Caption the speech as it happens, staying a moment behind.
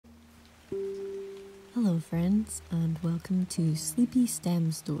Hello friends, and welcome to Sleepy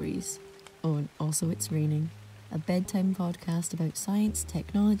STEM Stories. Oh, and also it's raining. A bedtime podcast about science,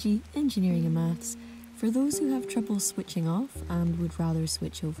 technology, engineering and maths for those who have trouble switching off and would rather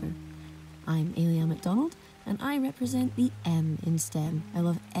switch over. I'm Alia McDonald, and I represent the M in STEM. I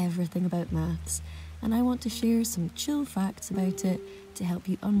love everything about maths, and I want to share some chill facts about it to help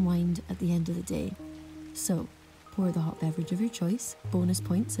you unwind at the end of the day. So, pour the hot beverage of your choice, bonus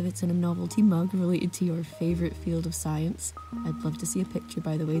points if it's in a novelty mug related to your favourite field of science. I'd love to see a picture,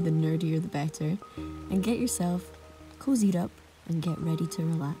 by the way, the nerdier the better. And get yourself cozied up and get ready to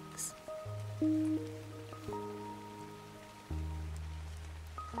relax.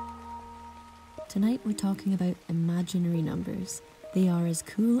 Tonight we're talking about imaginary numbers. They are as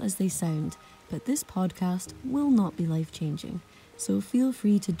cool as they sound, but this podcast will not be life-changing. So feel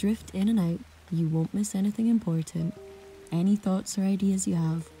free to drift in and out. You won't miss anything important. Any thoughts or ideas you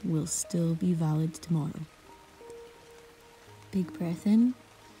have will still be valid tomorrow. Big breath in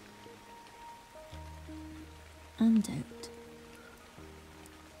and out.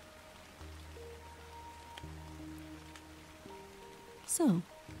 So,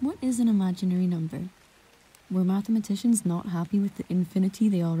 what is an imaginary number? Were mathematicians not happy with the infinity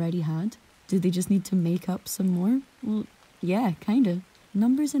they already had? Did they just need to make up some more? Well, yeah, kinda.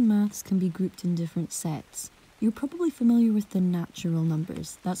 Numbers in maths can be grouped in different sets. You're probably familiar with the natural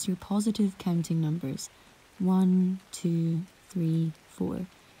numbers. That's your positive counting numbers. 1, 2, 3, 4.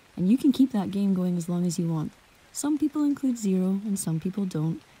 And you can keep that game going as long as you want. Some people include 0 and some people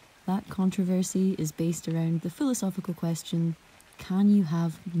don't. That controversy is based around the philosophical question, can you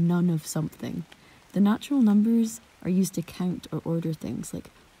have none of something? The natural numbers are used to count or order things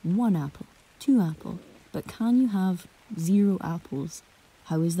like 1 apple, 2 apple. But can you have 0 apples?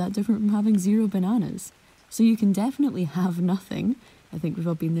 How is that different from having 0 bananas? So you can definitely have nothing. I think we've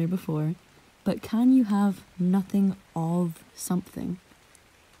all been there before. But can you have nothing of something?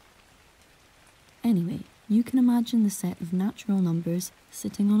 Anyway, you can imagine the set of natural numbers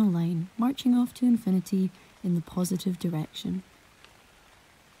sitting on a line, marching off to infinity in the positive direction.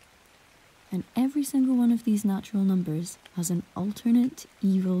 And every single one of these natural numbers has an alternate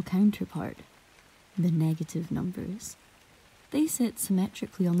evil counterpart, the negative numbers. They sit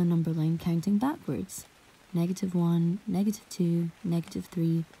symmetrically on the number line counting backwards. -1, -2,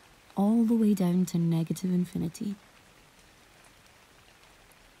 -3, all the way down to negative infinity.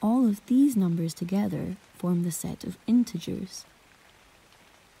 All of these numbers together form the set of integers.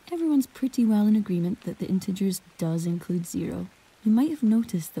 Everyone's pretty well in agreement that the integers does include 0. You might have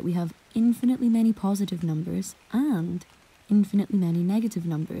noticed that we have infinitely many positive numbers and infinitely many negative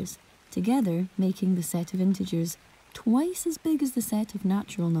numbers, together making the set of integers twice as big as the set of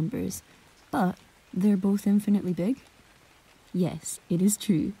natural numbers, but they're both infinitely big? Yes, it is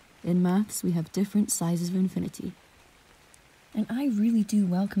true. In maths, we have different sizes of infinity. And I really do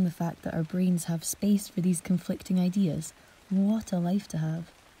welcome the fact that our brains have space for these conflicting ideas. What a life to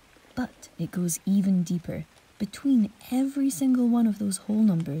have. But it goes even deeper. Between every single one of those whole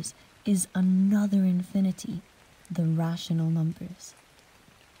numbers is another infinity, the rational numbers.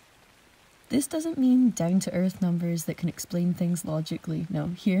 This doesn't mean down-to-earth numbers that can explain things logically. No,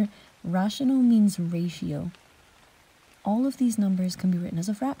 here, rational means ratio. All of these numbers can be written as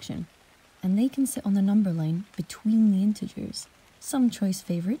a fraction, and they can sit on the number line between the integers. Some choice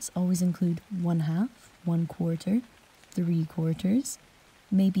favourites always include 1/2, 1/4, 3/4,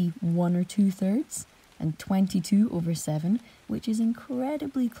 maybe 1 or 2/3, and 22/7, which is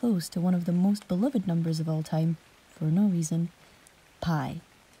incredibly close to one of the most beloved numbers of all time, for no reason, pi.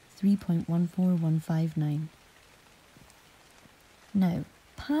 3.14159. Now,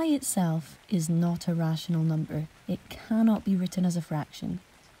 pi itself is not a rational number. It cannot be written as a fraction.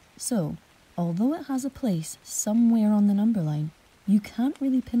 So, although it has a place somewhere on the number line, you can't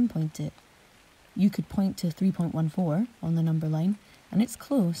really pinpoint it. You could point to 3.14 on the number line, and it's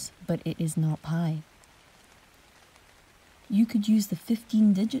close, but it is not pi. You could use the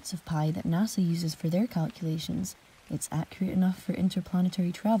 15 digits of pi that NASA uses for their calculations. It's accurate enough for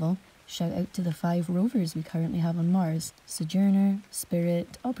interplanetary travel. Shout out to the 5 rovers we currently have on Mars: Sojourner,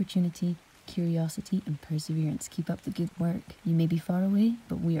 Spirit, Opportunity, Curiosity, and Perseverance. Keep up the good work. You may be far away,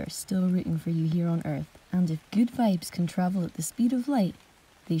 but we are still rooting for you here on Earth. And if good vibes can travel at the speed of light,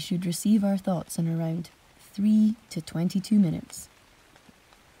 they should receive our thoughts in around 3 to 22 minutes.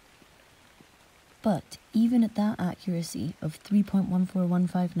 But even at that accuracy of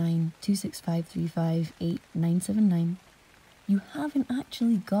 3.14159, you haven't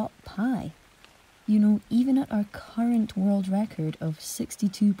actually got pi. You know, even at our current world record of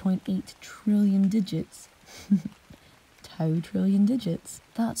 62.8 trillion digits, trillion digits.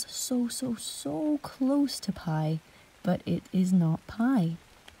 That's so close to pi, but it is not pi.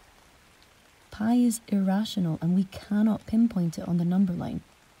 Pi is irrational and we cannot pinpoint it on the number line.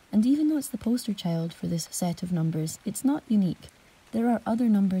 And even though it's the poster child for this set of numbers, it's not unique. There are other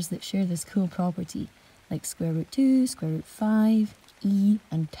numbers that share this cool property, like square root 2, square root 5, e,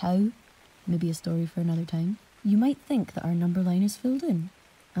 and tau. Maybe a story for another time. You might think that our number line is filled in,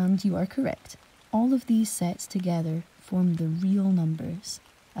 and you are correct. All of these sets together form the real numbers,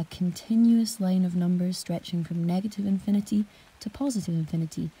 a continuous line of numbers stretching from negative infinity to positive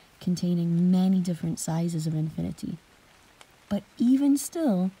infinity, containing many different sizes of infinity. But even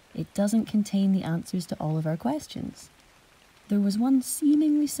still, it doesn't contain the answers to all of our questions. There was one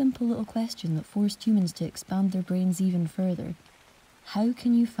seemingly simple little question that forced humans to expand their brains even further. How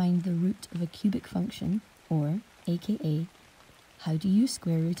can you find the root of a cubic function, or, aka, how do you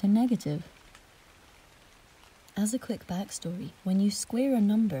square root a negative? As a quick backstory, when you square a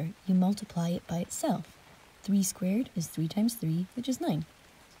number, you multiply it by itself. 3 squared is 3 times 3, which is 9.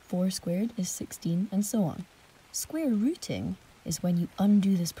 4 squared is 16, and so on. Square rooting is when you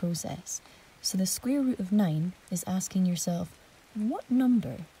undo this process. So the square root of 9 is asking yourself, what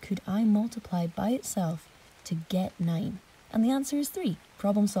number could I multiply by itself to get 9? And the answer is 3.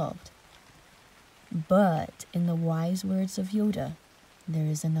 Problem solved. But in the wise words of Yoda, there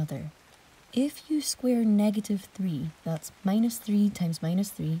is another. If you square negative 3, that's minus 3 times minus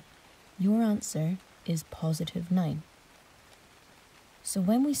 3, your answer is positive 9. So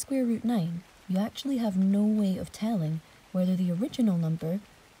when we square root 9, you actually have no way of telling whether the original number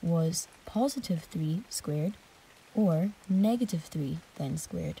was positive 3 squared or negative 3 then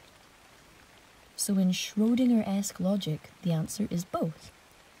squared. So in Schrödinger-esque logic, the answer is both.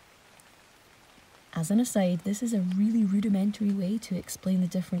 As an aside, this is a really rudimentary way to explain the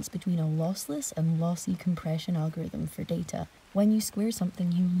difference between a lossless and lossy compression algorithm for data. When you square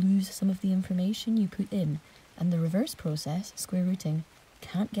something, you lose some of the information you put in, and the reverse process, square rooting,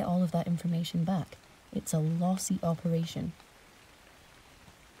 can't get all of that information back. It's a lossy operation.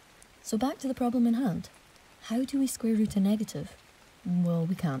 So back to the problem in hand. How do we square root a negative? Well,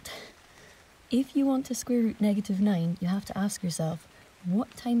 we can't. If you want to square root negative 9, you have to ask yourself,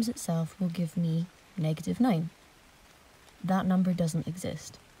 what times itself will give me negative 9? That number doesn't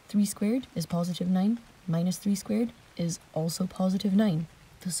exist. 3 squared is positive 9, minus 3 squared is also positive 9.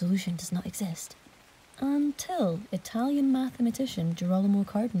 The solution does not exist. Until Italian mathematician Girolamo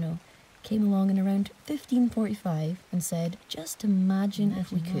Cardano came along in around 1545 and said, just imagine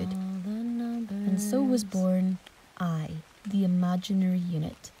if we could. And so was born I, the imaginary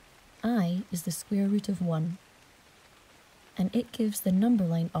unit. I is the square root of 1. And it gives the number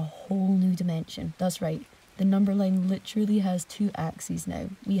line a whole new dimension. That's right, the number line literally has 2 axes now.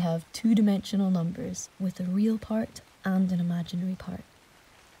 We have 2-dimensional numbers with a real part and an imaginary part.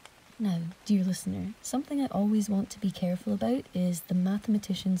 Now, dear listener, something I always want to be careful about is the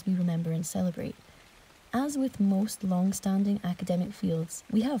mathematicians we remember and celebrate. As with most long-standing academic fields,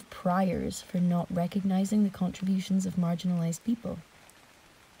 we have priors for not recognising the contributions of marginalised people.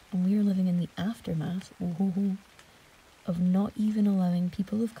 And we are living in the aftermath of not even allowing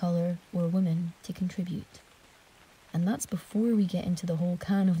people of colour or women to contribute. And that's before we get into the whole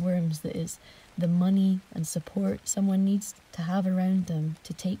can of worms that is the money and support someone needs to have around them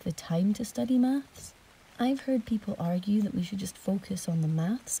to take the time to study maths. I've heard people argue that we should just focus on the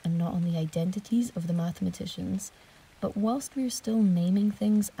maths and not on the identities of the mathematicians, but whilst we're still naming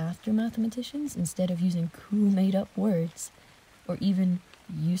things after mathematicians instead of using cool made-up words, or even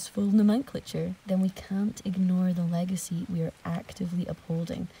useful nomenclature, then we can't ignore the legacy we are actively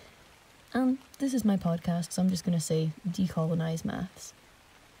upholding. And this is my podcast, so I'm just going to say decolonize maths.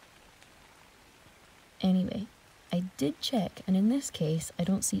 Anyway, I did check, and in this case, I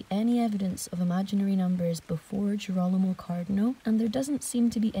don't see any evidence of imaginary numbers before Girolamo Cardano, and there doesn't seem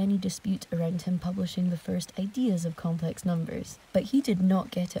to be any dispute around him publishing the first ideas of complex numbers. But he did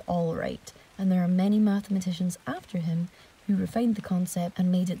not get it all right, and there are many mathematicians after him who refined the concept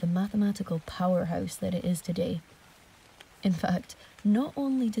and made it the mathematical powerhouse that it is today. In fact, not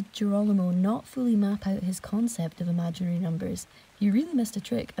only did Girolamo not fully map out his concept of imaginary numbers, he really missed a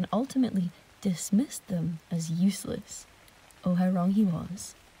trick and ultimately dismissed them as useless. Oh, how wrong he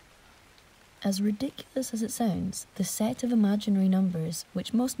was. As ridiculous as it sounds, the set of imaginary numbers,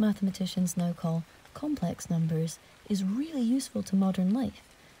 which most mathematicians now call complex numbers, is really useful to modern life.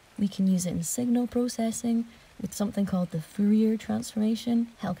 We can use it in signal processing, with something called the Fourier transformation,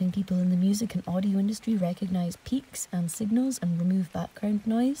 helping people in the music and audio industry recognize peaks and signals and remove background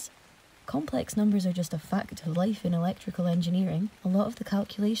noise. Complex numbers are just a fact of life in electrical engineering. A lot of the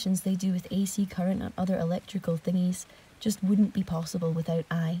calculations they do with AC current and other electrical thingies just wouldn't be possible without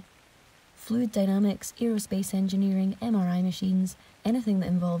I. Fluid dynamics, aerospace engineering, MRI machines, anything that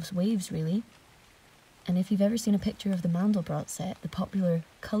involves waves really. And if you've ever seen a picture of the Mandelbrot set, the popular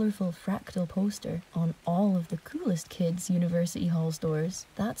colourful fractal poster on all of the coolest kids' university hall stores,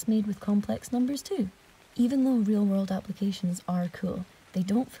 that's made with complex numbers too. Even though real-world applications are cool, they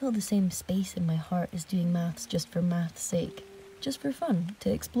don't fill the same space in my heart as doing maths just for math's sake, just for fun,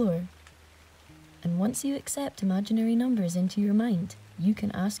 to explore. And once you accept imaginary numbers into your mind, you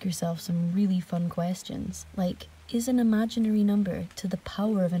can ask yourself some really fun questions, like, is an imaginary number to the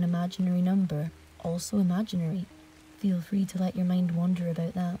power of an imaginary number also imaginary? Feel free to let your mind wander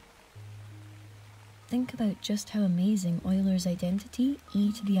about that. Think about just how amazing Euler's identity,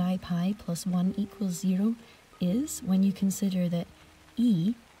 e to the I pi plus 1 equals 0, is when you consider that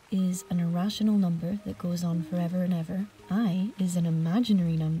e is an irrational number that goes on forever and ever, I is an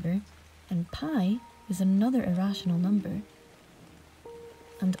imaginary number, and pi is another irrational number.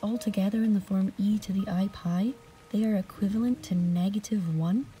 And all together in the form e to the I pi, they are equivalent to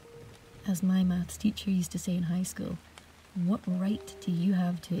 -1. As my maths teacher used to say in high school, what right do you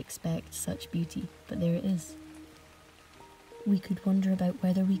have to expect such beauty? But there it is. We could wonder about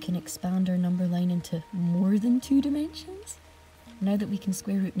whether we can expand our number line into more than 2 dimensions? Now that we can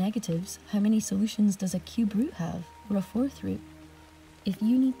square root negatives, how many solutions does a cube root have, or a 4th root? If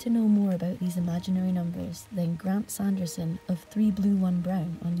you need to know more about these imaginary numbers, then Grant Sanderson of 3 Blue 1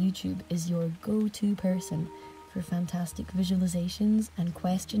 Brown on YouTube is your go-to person for fantastic visualizations and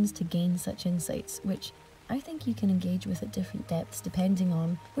questions to gain such insights, which I think you can engage with at different depths depending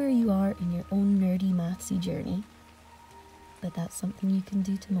on where you are in your own nerdy mathsy journey. But that's something you can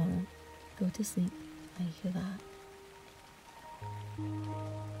do tomorrow. Go to sleep. I hear that.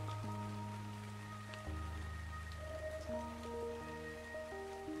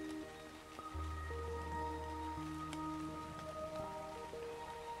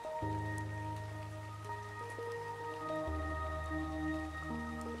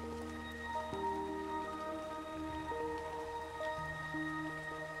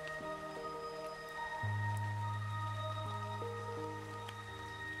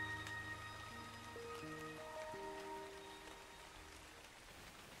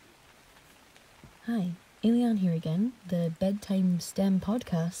 Hi, Eliane here again. The Bedtime STEM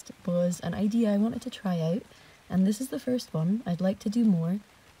podcast was an idea I wanted to try out, and this is the first one. I'd like to do more,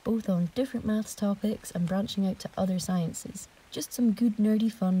 both on different maths topics and branching out to other sciences. Just some good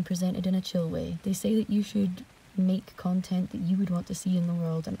nerdy fun presented in a chill way. They say that you should make content that you would want to see in the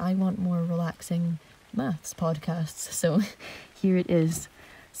world, and I want more relaxing maths podcasts, so here it is.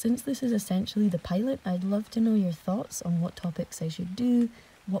 Since this is essentially the pilot, I'd love to know your thoughts on what topics I should do.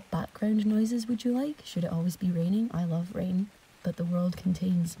 What background noises would you like? Should it always be raining? I love rain, but the world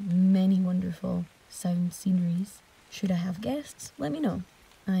contains many wonderful sound sceneries. Should I have guests? Let me know.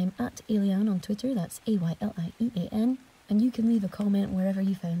 I'm at Eliane on Twitter, that's AYLIEAN, and you can leave a comment wherever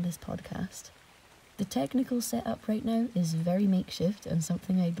you found this podcast. The technical setup right now is very makeshift and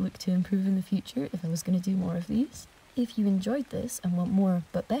something I'd look to improve in the future if I was going to do more of these. If you enjoyed this and want more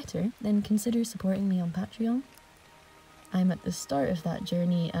but better, then consider supporting me on Patreon. I'm at the start of that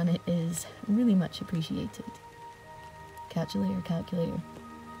journey and it is really much appreciated. Catch you later, calculator.